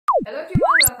Hello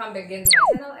everyone, welcome back again to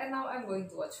my channel, and now I'm going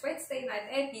to watch Fate Stay Night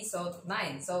episode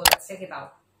 9, so let's check it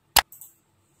out.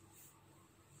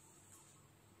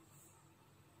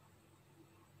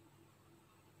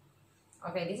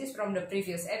 Okay, this is from the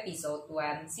previous episode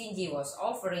when Shinji was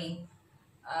offering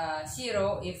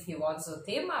Shiro if he wants to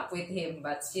team up with him,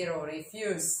 but Shiro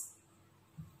refused.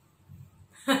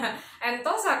 And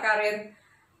Tosakarin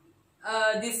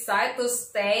decide to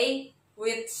stay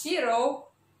with Shiro,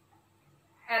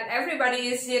 and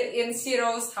everybody is here in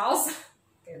Shiro's house.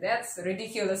 Okay, that's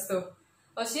ridiculous too.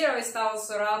 So Shiro is now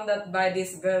surrounded by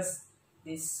these girls,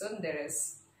 these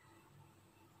tsunderes.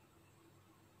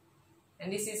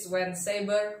 And this is when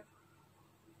Saber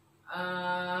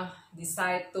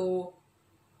decide to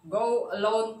go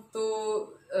alone to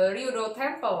Ryudo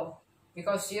Temple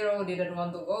because Shiro didn't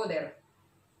want to go there.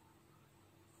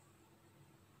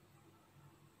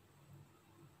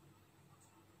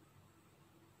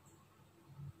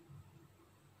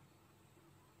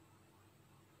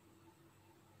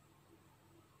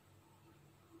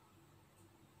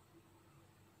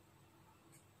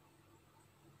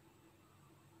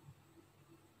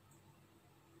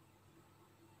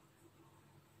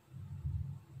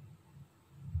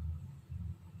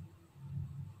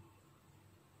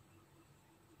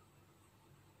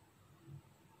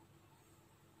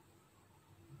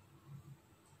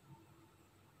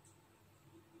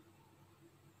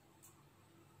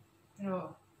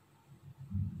 No.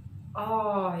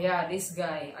 Oh yeah, this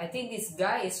guy. I think this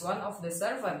guy is one of the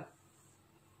servant.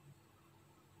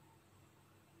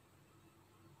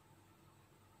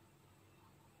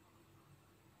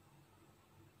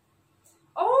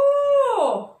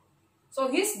 Oh,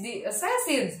 so he's the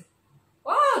assassin.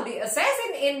 Wow, the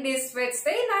assassin in this Fate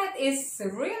Stay Night is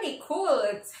really cool.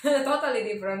 It's totally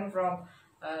different from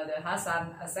the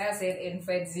Hasan assassin in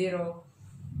Fate Zero.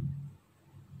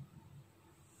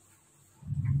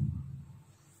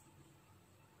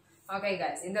 Okay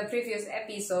guys, in the previous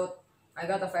episode, I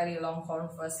got a very long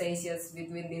conversations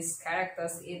between these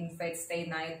characters in Fate Stay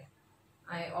Night.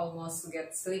 I almost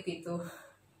get sleepy too.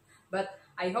 But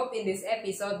I hope in this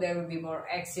episode there will be more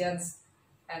actions,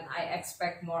 and I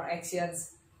expect more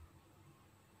actions.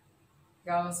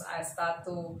 Because I start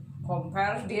to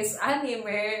compare this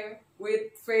anime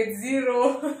with Fate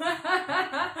Zero.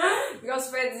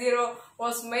 Because Fate Zero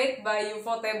was made by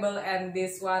Ufotable and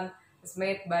this one is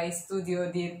made by Studio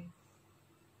Din.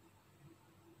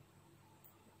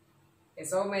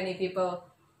 So many people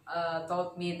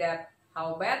told me that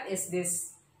how bad is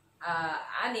this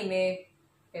anime.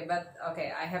 Okay, but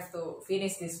okay, I have to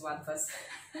finish this one first.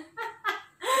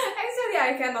 Actually,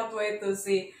 I cannot wait to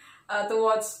see to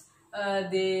watch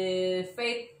the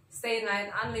Fate Stay Night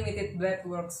Unlimited Blood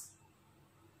Works.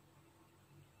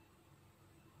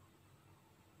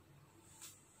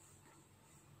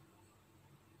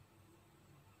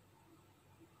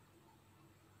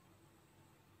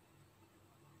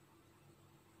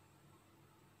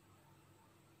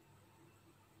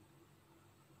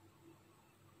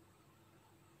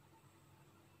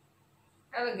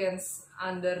 Elegance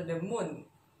Under the Moon.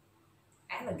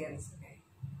 Elegance, okay.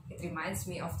 It reminds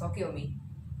me of Tokyo Me.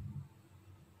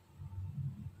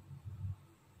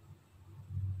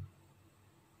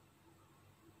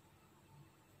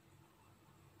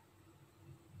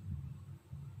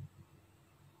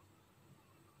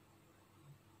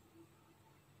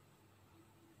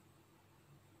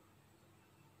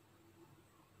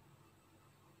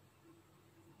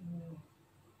 Hmm.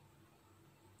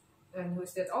 And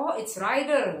who's that? Oh, it's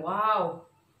Ryder. Wow.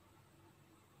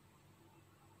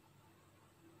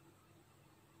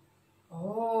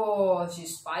 Oh,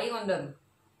 she's spying on them.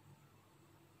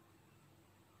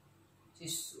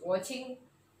 She's watching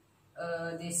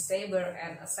this Saber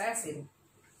and Assassin.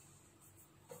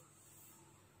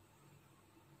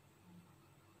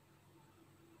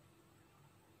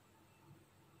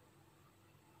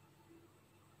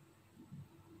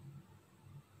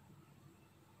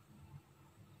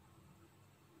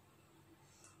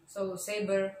 So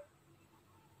Saber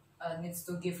needs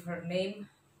to give her name.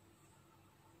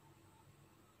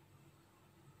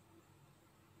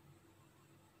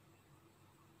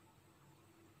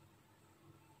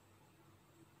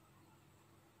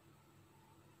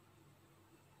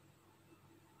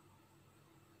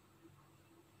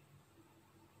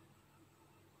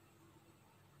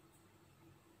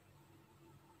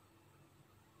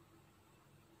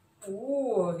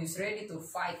 Oh, he's ready to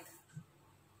fight.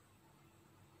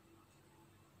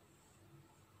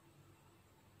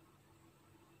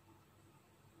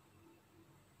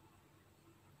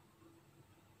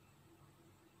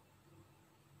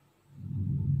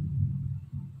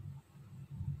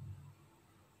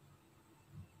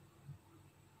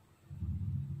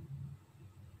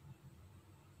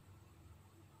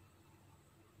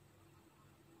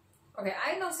 Okay,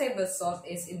 I know Saber Sword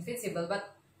is invincible,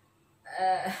 but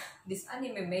this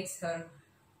anime makes her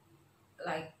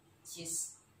like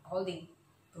she's holding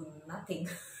to nothing.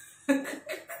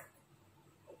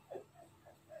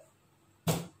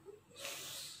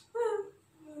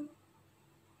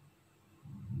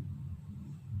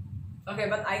 Okay,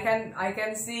 but I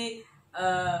can see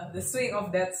the swing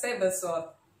of that saber sword.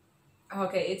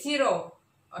 Okay, it's Hiro.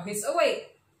 Oh, he's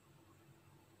awake.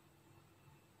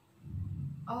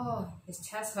 Oh, his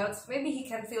chest hurts. Maybe he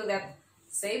can feel that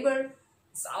saber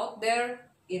is out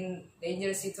there in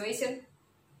dangerous situation.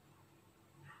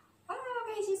 Oh,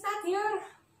 okay, she's not here.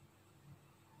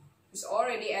 She's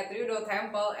already at Ryudo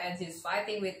Temple and she's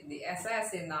fighting with the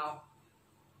assassin now.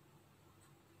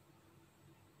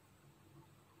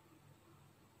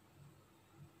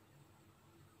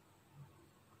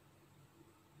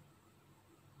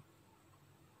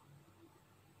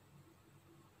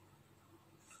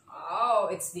 Oh,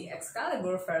 it's the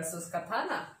Excalibur versus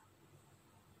Katana.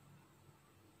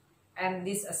 And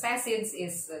this assassin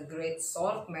is a great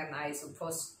swordman, I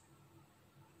suppose.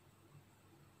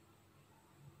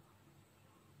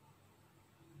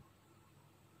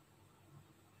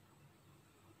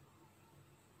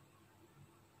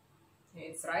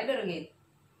 It's Rider again.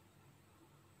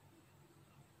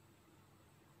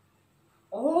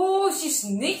 Oh, she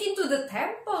sneaked into the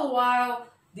temple while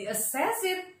the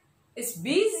assassin is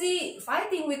busy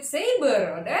fighting with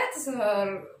Saber. That's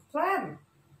her plan.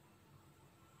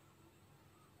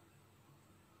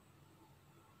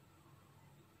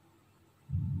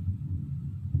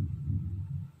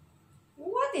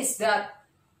 What is that?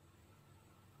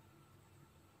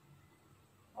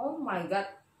 Oh my god.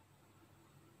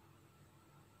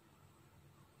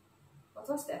 What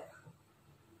was that?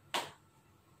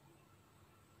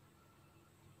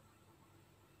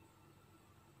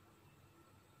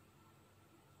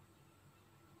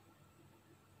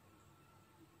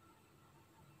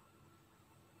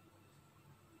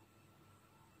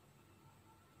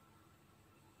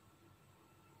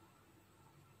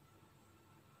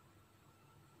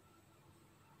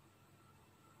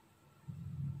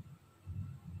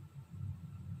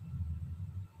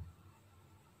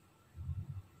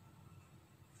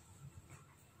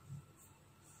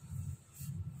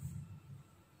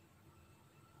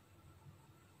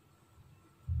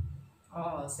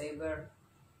 Oh, Saber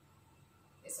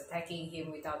is attacking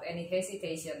him without any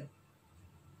hesitation.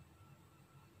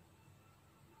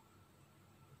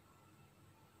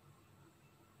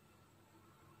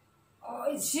 Oh,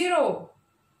 it's Shiro.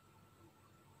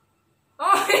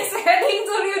 Oh, he's heading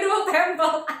to Ryudo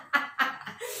Temple.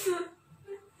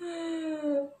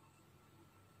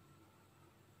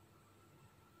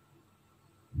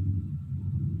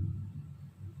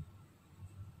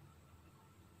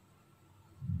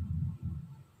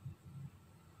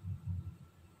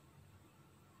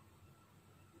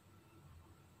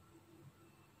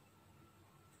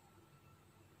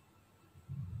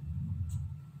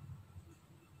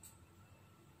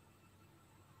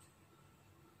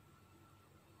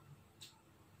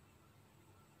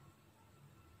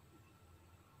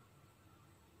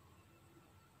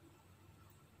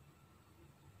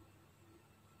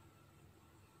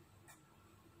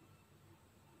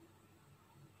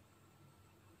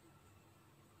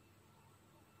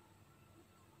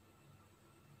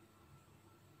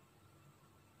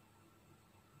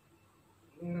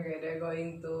 Okay, they're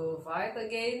going to fight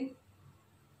again.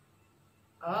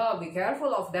 Oh, be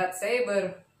careful of that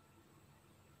saber.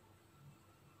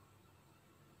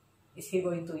 Is he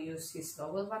going to use his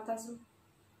double phantasm?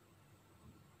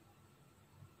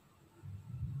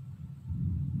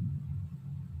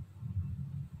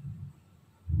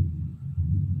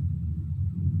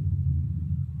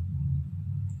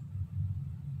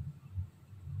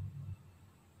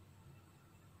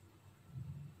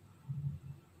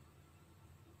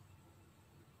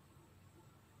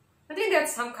 I think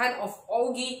that's some kind of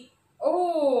Ogi.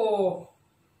 Oh!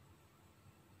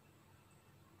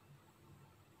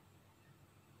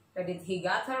 Did he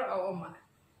got her? Oh my.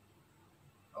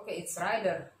 Okay, it's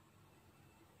Rider.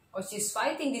 Oh, she's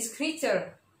fighting this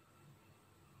creature.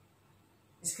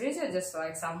 This creature just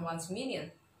like someone's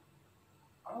minion.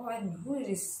 Oh, and who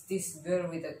is this girl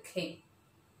with a cape?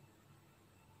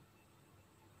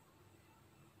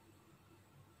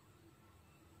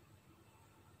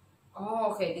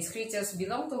 Oh, okay, these creatures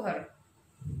belong to her.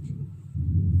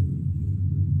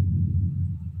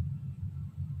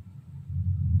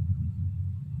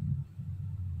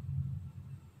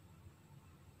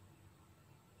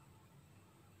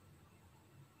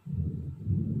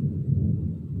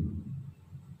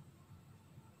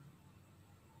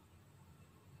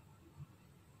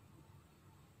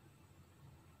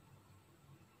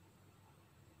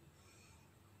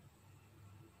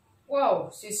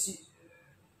 Wow, I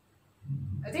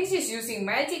think she's using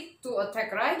magic to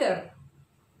attack Ryder.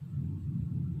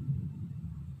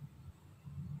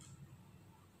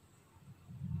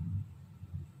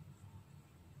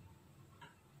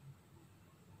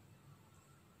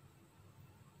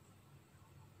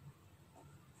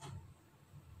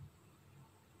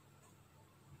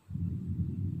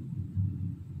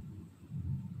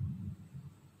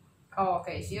 Oh,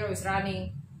 okay, Shiro is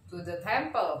running to the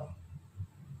temple.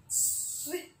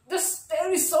 The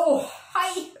stair is so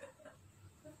high.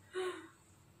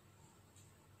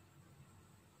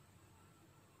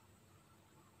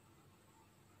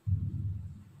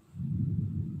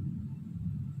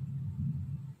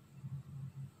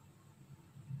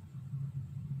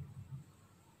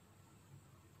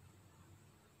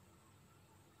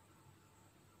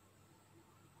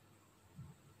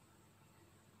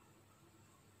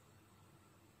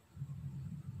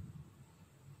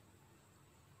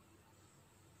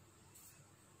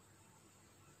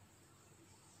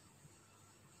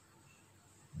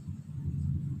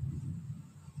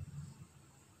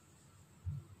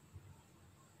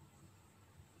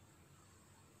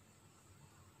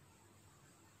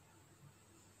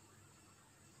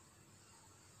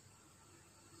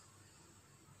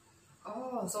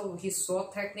 Oh, so his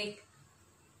sword technique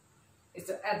is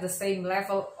at the same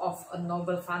level of a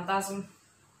noble phantasm.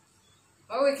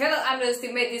 Oh, we cannot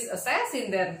underestimate this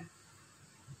assassin then.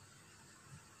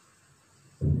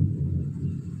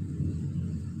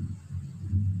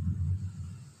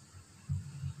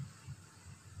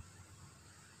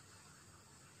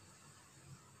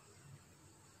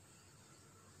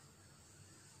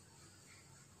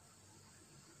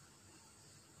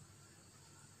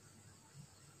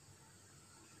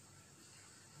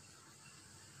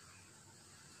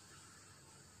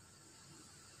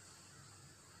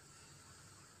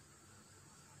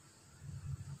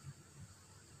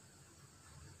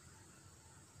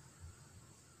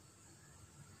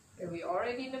 We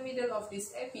already in the middle of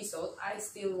this episode. I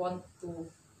still want to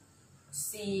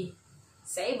see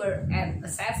Saber and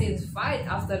Assassins fight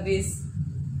after this.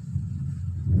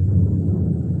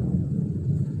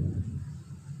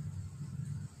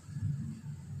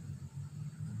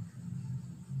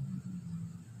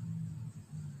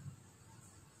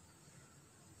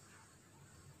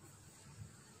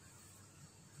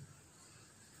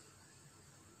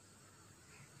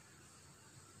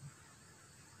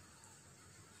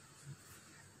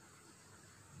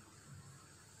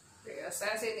 The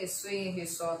assassin is swinging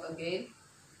his sword again.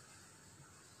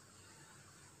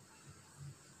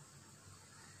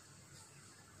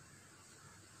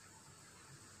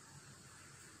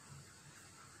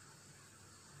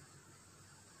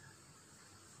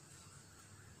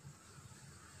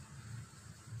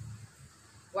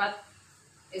 What?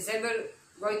 Is Saber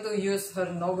going to use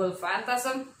her noble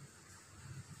phantasm?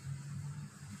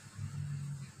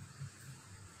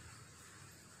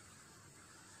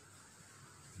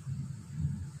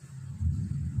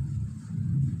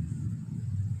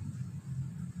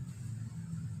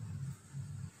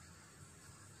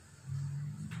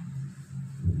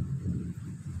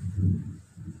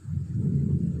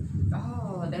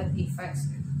 Oh, that effects.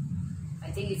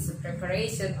 I think it's a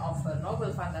preparation of a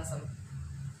noble phantasm.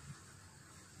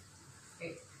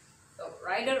 Okay, so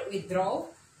Ryder withdraw,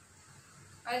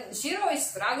 and Shiro is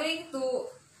struggling to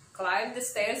climb the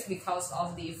stairs because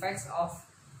of the effects of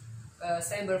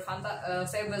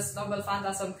Saber's noble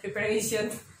phantasm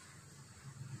preparation.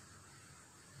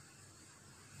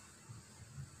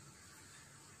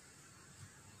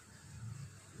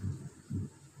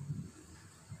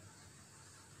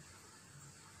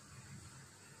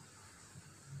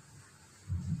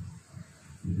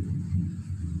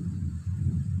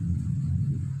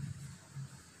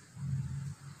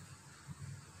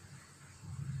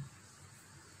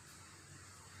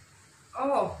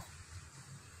 Oh,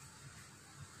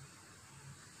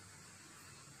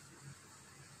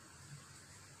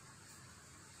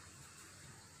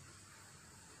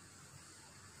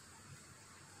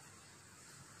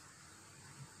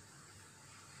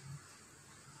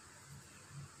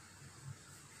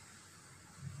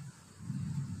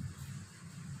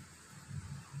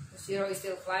 Shiro is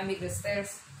still climbing the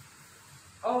stairs.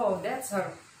 Oh, that's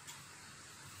her.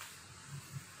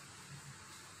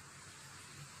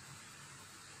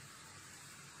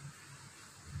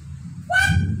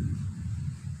 What?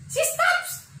 She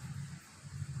stops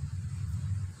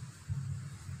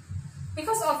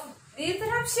because of the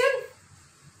interruption.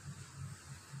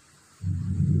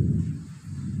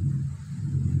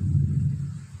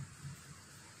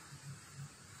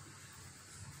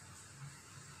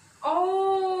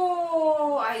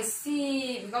 Oh, I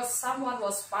see. Because because someone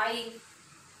was spying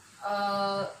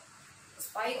on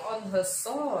her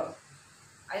sword.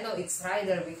 I know it's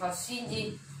Rider because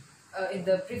Shinji in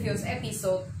the previous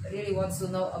episode really wants to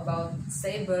know about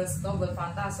Saber's noble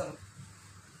phantasm.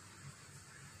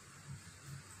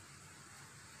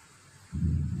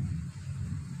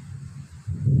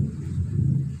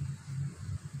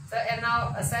 So, and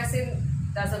now Assassin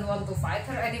doesn't want to fight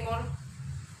her anymore.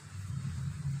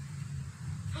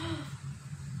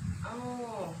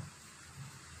 Oh.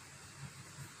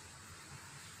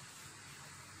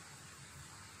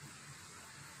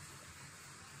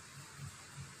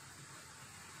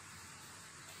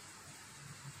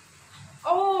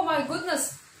 Oh my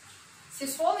goodness.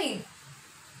 She's falling.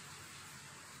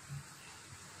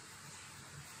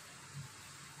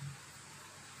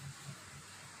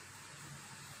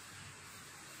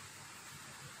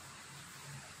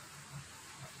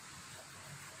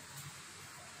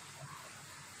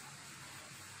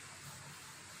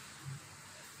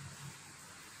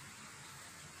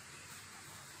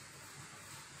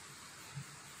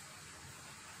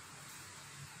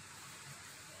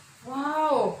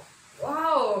 Wow.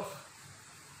 Wow.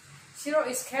 Shiro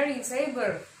is carrying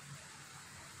Saber.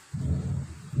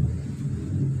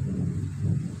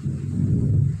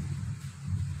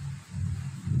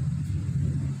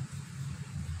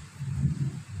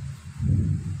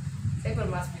 Saber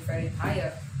must be very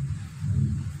tired.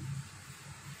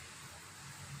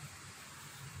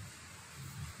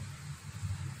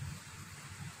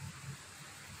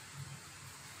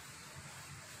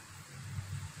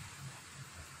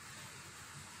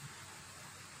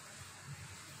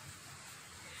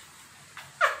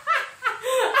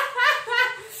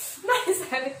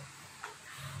 Nice.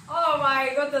 Oh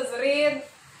my goodness, Rin.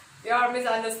 You're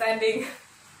misunderstanding.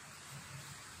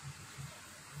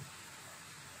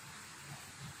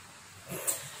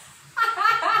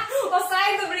 Was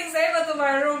trying to bring Saber to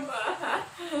my room.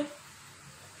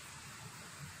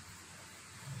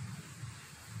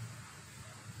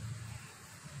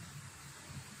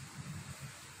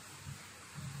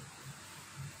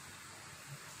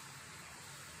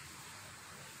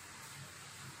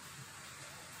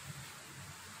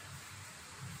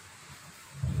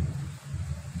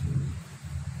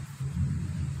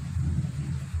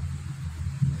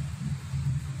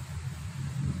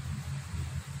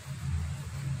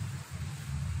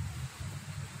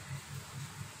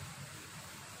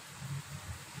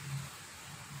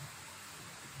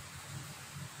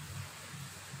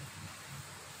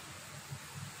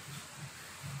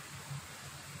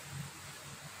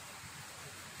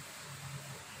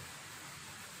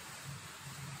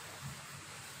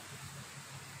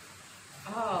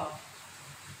 Oh,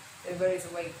 Saber is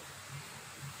awake.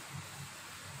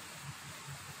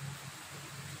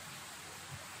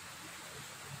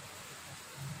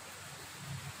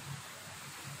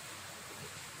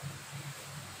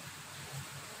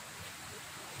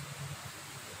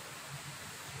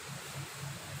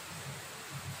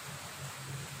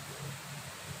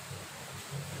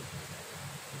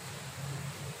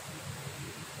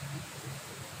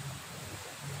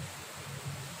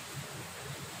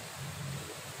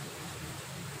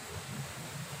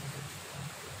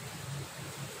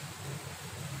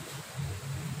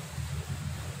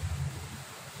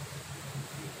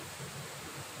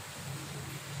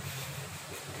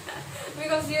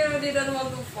 Because Shiro didn't want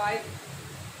to fight.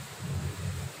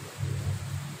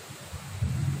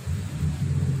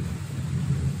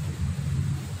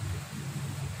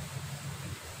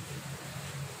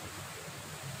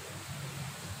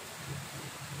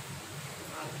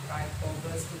 Try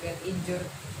Cobras to get injured.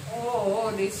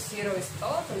 Oh, this Shiro is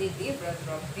totally different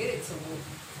from Kiritsugu.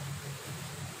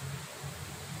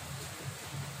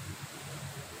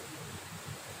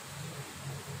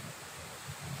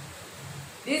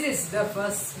 This is the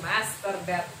first master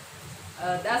that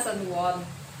doesn't want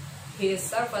his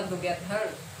servant to get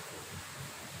hurt.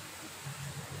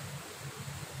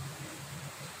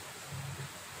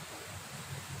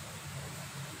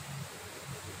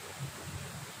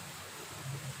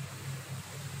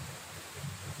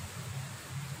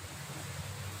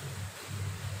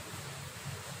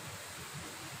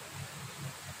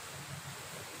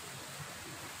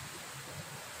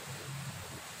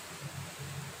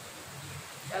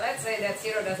 So let's say that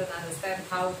Shiro doesn't understand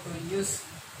how to use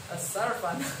a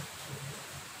servant.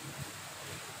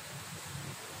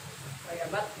 Oh yeah,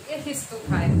 but yeah, he's too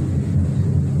kind.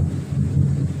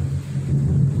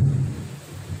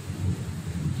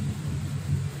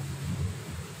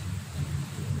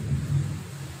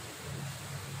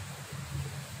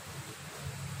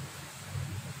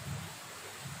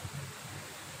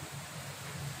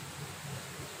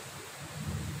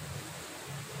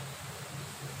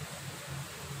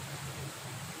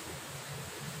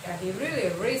 and he really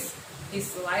risked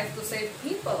his life to save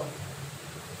people.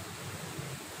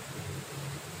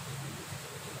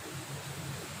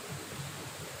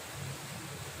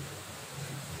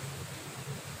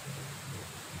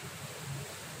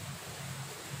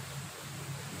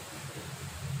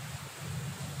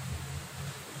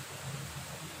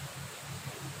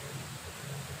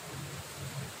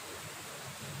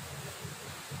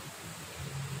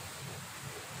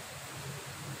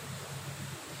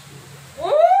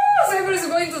 Oh, Saber is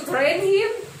going to train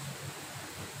him.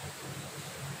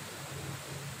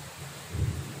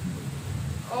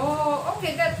 Oh,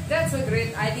 okay, that's a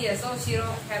great idea. So Shiro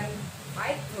can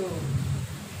fight too.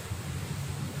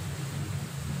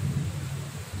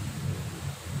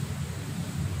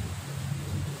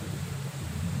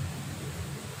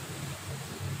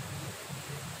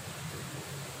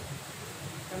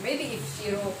 And maybe if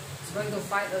Shiro is going to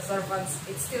fight the servants,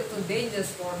 it's still too dangerous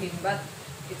for him. But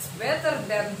it's better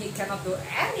than he cannot do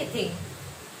anything.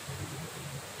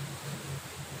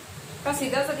 Because he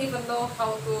doesn't even know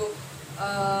how to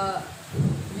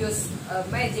use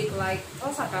magic like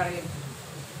Osakarin.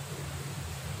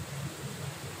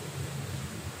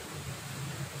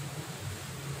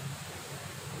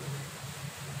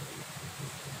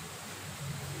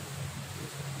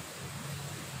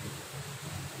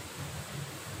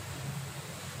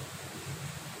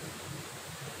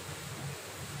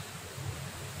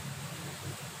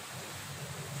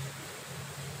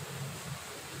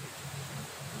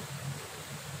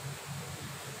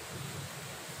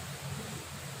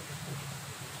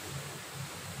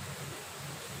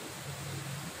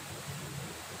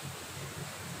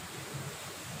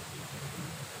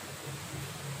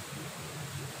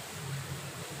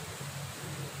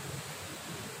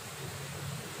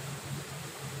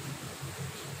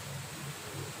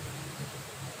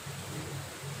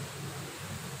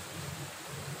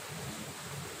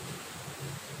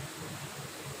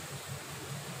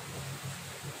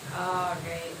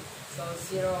 Okay, so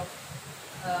Shiro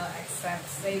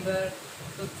accepts Saber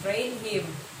to train him.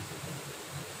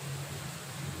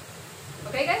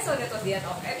 Okay guys, so that was the end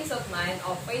of episode 9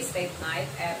 of Fate Stay Night,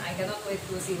 and I cannot wait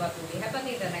to see what will be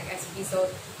happening in the next episode,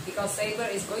 because Saber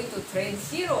is going to train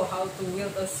Shiro how to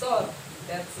wield a sword.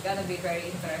 That's gonna be very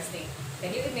interesting.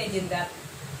 Can you imagine that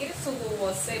Kiritsugu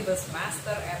was Saber's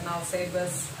master and now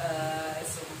Saber's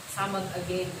summoned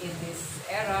again in this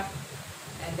era,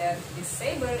 and then this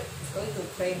Saber is going to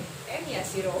train Enya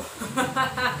Shiro.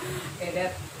 Okay,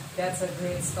 that's a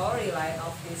great storyline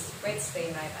of this Fate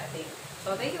Stay Night, I think.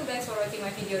 So thank you guys for watching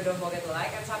my video. Don't forget to like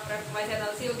and subscribe to my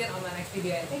channel. See you again on my next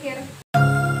video, and take care.